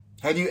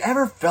Have you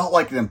ever felt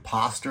like an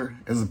imposter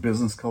as a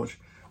business coach?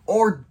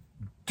 Or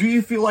do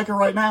you feel like it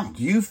right now?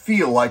 Do you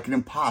feel like an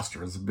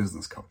imposter as a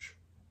business coach?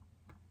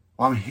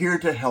 Well, I'm here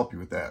to help you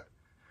with that.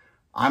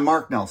 I'm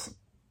Mark Nelson.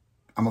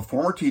 I'm a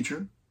former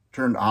teacher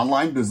turned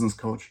online business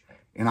coach,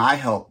 and I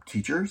help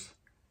teachers,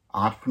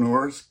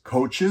 entrepreneurs,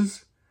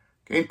 coaches,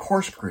 and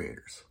course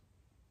creators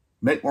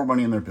make more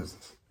money in their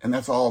business. And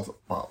that's all it's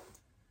about.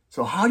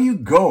 So how do you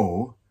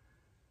go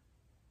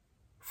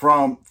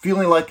from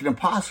feeling like an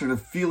imposter to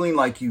feeling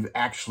like you've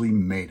actually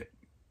made it?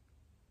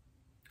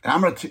 And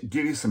I'm going to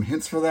give you some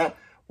hints for that.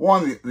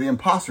 One, the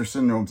imposter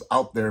syndrome's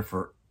out there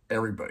for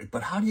everybody.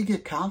 But how do you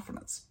get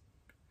confidence?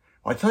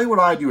 Well, I tell you what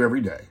I do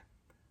every day.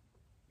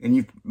 And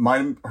you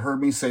might have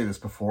heard me say this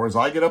before, is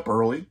I get up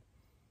early,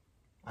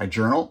 I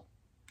journal,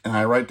 and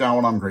I write down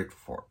what I'm grateful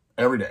for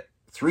every day.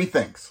 3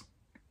 things.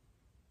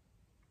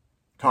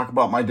 Talk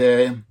about my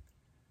day,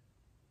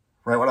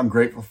 write what I'm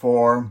grateful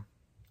for.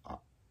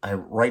 I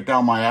write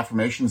down my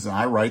affirmations and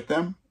I write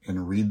them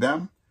and read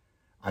them.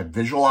 I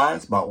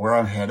visualize about where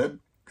I'm headed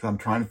because I'm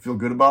trying to feel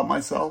good about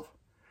myself.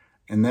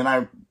 And then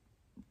I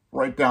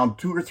write down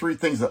 2 or 3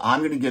 things that I'm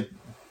going to get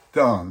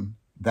done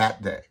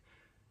that day.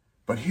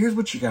 But here's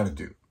what you got to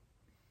do.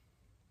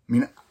 I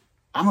mean,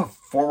 I'm a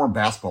former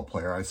basketball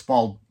player. I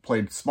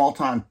played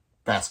small-time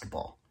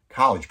basketball,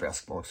 college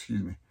basketball,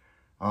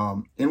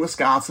 in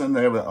Wisconsin.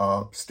 They have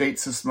a state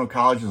system of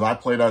colleges. I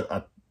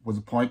was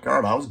a point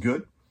guard. I was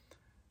good.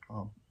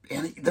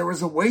 And there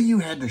was a way you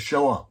had to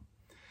show up.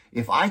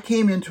 If I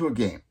came into a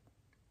game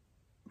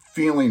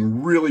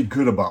feeling really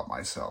good about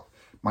myself,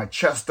 my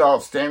chest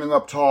out, standing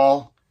up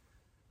tall,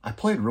 I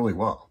played really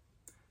well.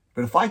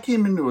 But if I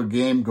came into a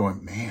game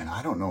going, man,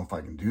 I don't know if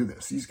I can do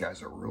this. These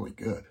guys are really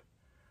good.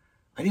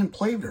 I didn't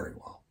play very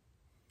well.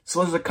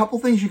 So there's a couple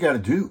things you got to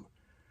do.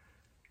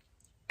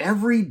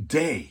 Every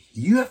day,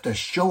 you have to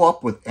show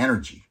up with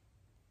energy.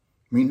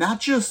 I mean, not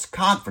just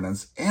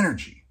confidence,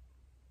 energy.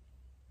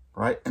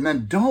 Right? And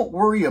then don't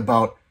worry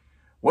about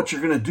what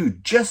you're going to do.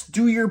 Just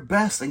do your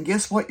best. And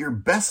guess what? Your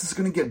best is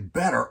going to get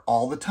better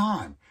all the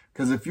time.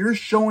 Because if you're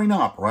showing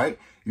up, right,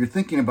 you're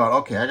thinking about,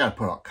 okay, I got to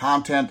put out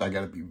content. I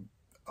got to be,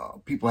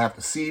 people have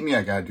to see me.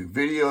 I got to do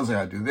videos. I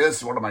got to do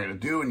this. What am I going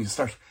to do? And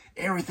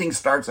everything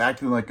starts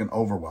acting like an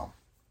overwhelm.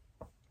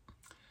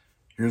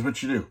 Here's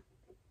what you do.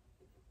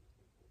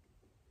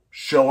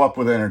 Show up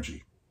with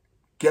energy.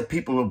 Get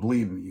people to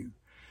believe in you.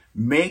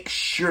 Make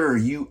sure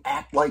you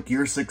act like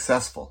you're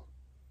successful.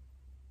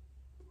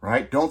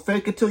 Right? Don't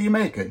fake it till you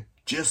make it.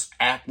 Just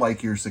act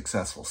like you're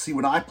successful. See,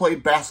 when I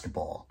played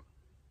basketball,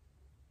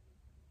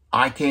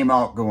 I came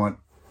out going,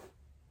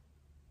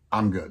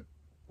 I'm good.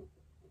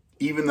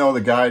 Even though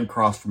the guy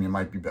across from me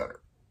might be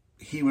better.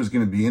 He was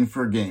going to be in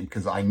for a game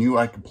because I knew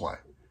I could play.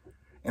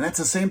 And that's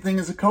the same thing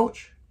as a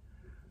coach.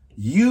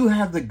 You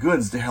have the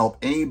goods to help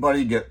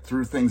anybody get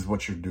through things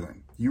what you're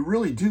doing. You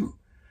really do.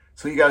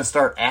 So you got to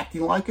start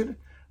acting like it.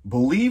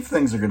 Believe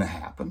things are going to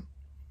happen.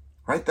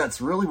 Right?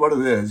 That's really what it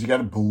is. You got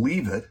to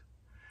believe it.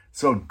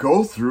 So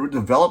go through,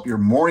 develop your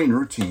morning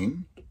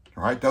routine.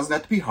 All right? Doesn't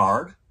have to be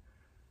hard.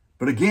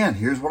 But again,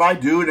 here's what I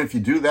do. And if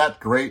you do that,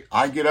 great.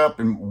 I get up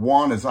and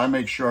one is I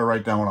make sure I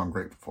write down what I'm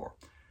grateful for.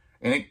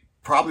 And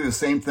probably the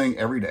same thing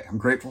every day. I'm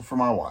grateful for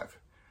my wife.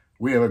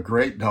 We have a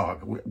great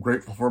dog. We're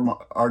grateful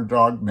for our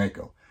dog,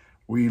 Mako.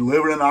 We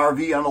live in an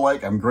RV on the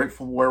lake. I'm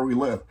grateful for where we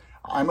live.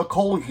 I'm a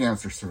colon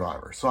cancer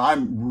survivor. So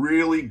I'm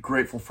really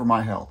grateful for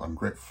my health. I'm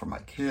grateful for my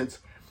kids.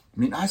 I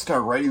mean, I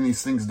start writing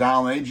these things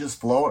down. They just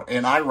flow,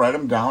 and I write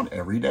them down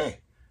every day.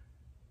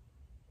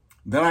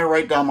 Then I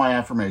write down my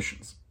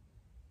affirmations.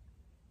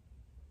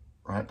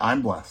 Right?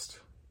 I'm blessed.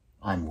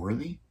 I'm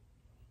worthy.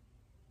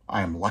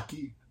 I am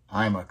lucky.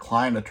 I am a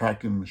client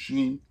attracting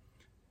machine.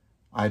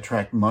 I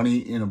attract money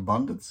in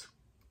abundance.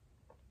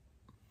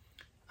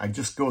 I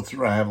just go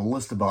through, I have a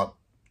list, about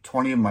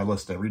 20 of my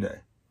list every day.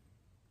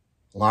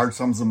 Large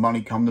sums of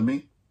money come to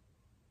me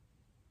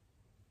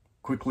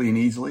quickly and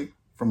easily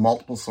from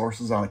multiple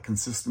sources on a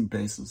consistent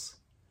basis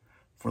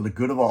for the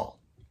good of all,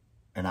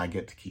 and I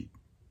get to keep.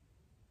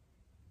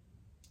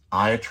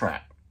 I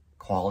attract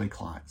quality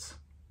clients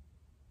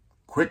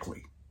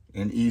quickly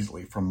and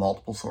easily from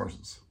multiple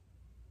sources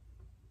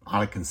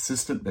on a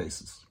consistent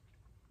basis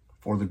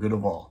for the good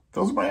of all.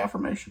 Those are my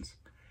affirmations.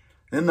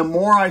 Then the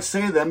more I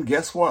say them,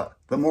 guess what?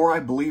 The more I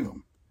believe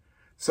them.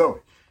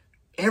 So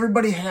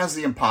everybody has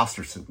the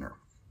imposter syndrome,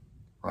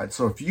 right?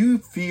 So if you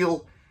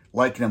feel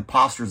like an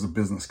imposter as a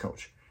business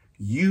coach,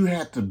 you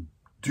have to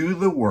do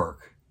the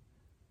work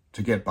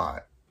to get by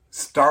it.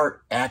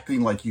 Start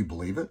acting like you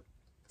believe it.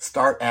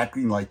 Start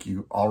acting like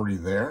you're already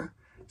there.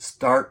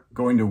 Start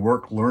going to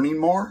work, learning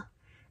more.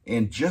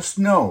 And just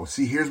know,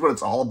 see, here's what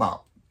it's all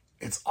about.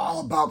 It's all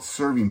about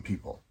serving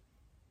people.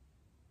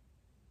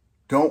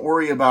 Don't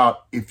worry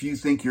about if you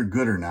think you're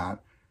good or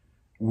not.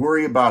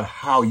 Worry about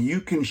how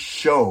you can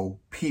show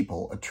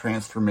people a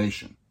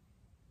transformation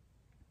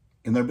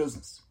in their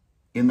business,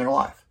 in their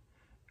life.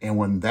 And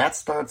when that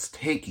starts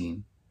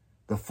taking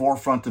the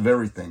forefront of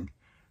everything,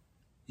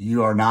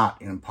 you are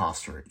not an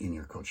imposter in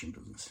your coaching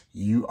business.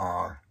 You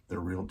are the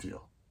real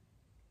deal.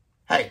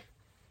 Hey,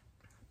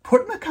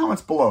 Put in the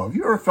comments below. Have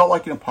you ever felt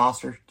like an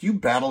imposter? Do you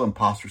battle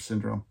imposter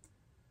syndrome?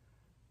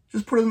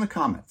 Just put it in the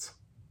comments.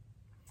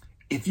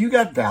 If you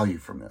got value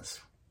from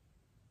this,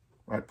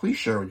 right, please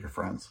share with your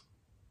friends.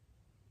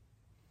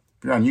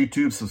 If you're on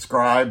YouTube,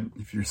 subscribe.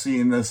 If you're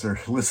seeing this or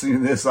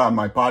listening to this on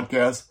my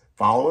podcast,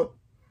 follow it.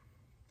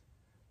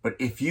 But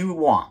if you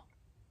want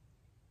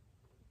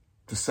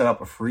to set up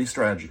a free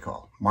strategy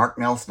call,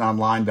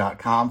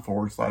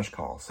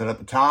 marknelsononline.com/call. Set up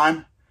the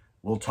time,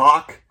 we'll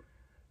talk,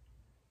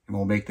 and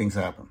we'll make things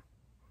happen.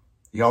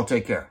 Y'all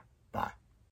take care.